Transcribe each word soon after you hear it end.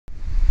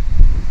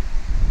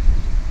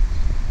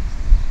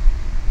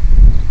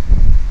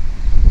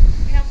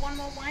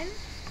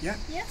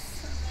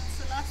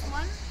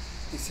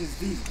This is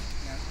Vivre.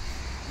 Yeah.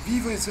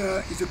 Vivre is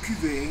a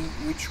cuvée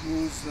which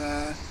was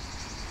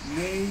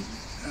made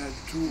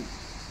to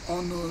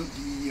honor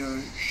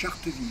the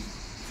charte vivre,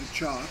 the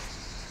chart,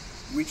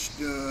 which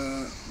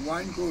the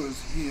wine growers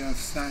here have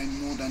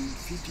signed more than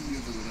 50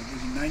 years ago. That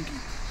was in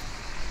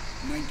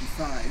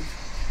 1995,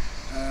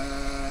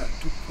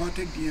 to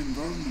protect the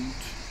environment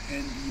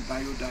and the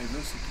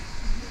biodiversity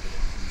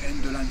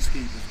and the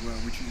landscape as well,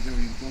 which is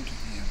very important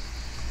here.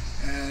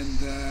 And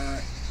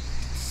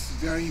it's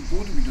very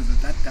important because at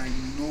that time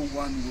no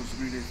one was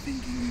really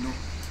thinking,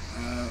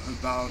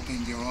 about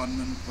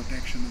environment,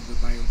 protection of the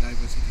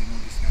biodiversity and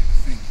all this kind of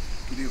thing.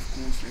 Today, of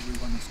course,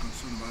 everyone is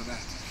concerned about that.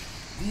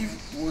 Vivre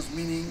was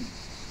meaning,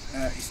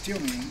 is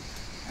still meaning,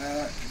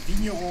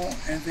 vigneron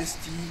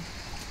investi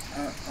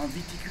en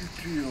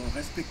viticulture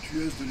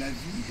respectueuse de la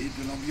vie et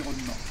de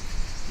l'environnement,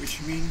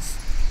 which means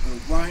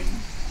wine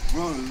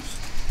growers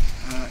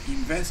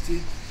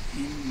invested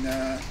in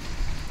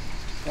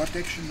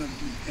protection of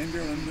the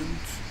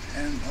environment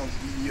and of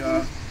the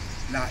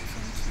life, I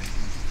would say.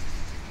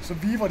 Så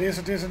vivre,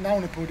 det er så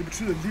navnet på, det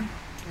betyder liv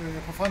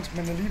på fransk,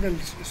 men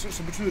alligevel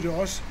så betyder det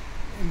også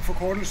en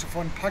forkortelse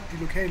for en pagt, de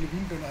lokale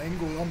vinbønder har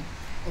indgået om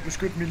at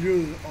beskytte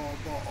miljøet og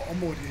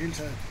området i det hele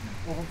taget.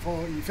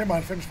 For i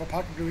 95, hvor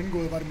pagten blev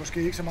indgået, var det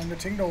måske ikke så mange, der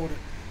tænkte over det,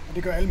 og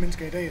det gør alle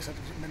mennesker i dag,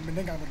 men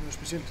dengang var det noget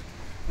specielt.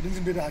 Og det er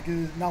ligesom det, der har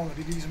givet navn, og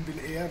det vi ligesom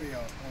ville ære ved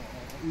at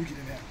udgive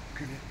den her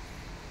cuvée.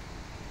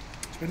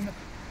 Spændende.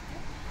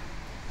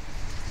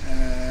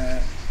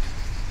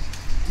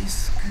 This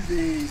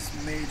cuvée is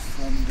made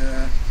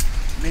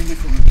mainly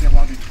from the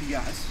terroir du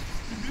Trias,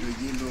 the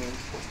yellow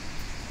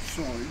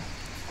soil.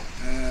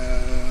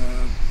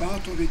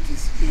 Part of it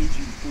is aged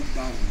in oak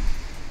barrel.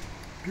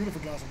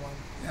 Beautiful glass of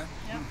wine. Yeah.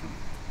 Yeah.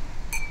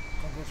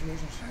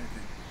 Congratulations. Thank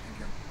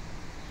you.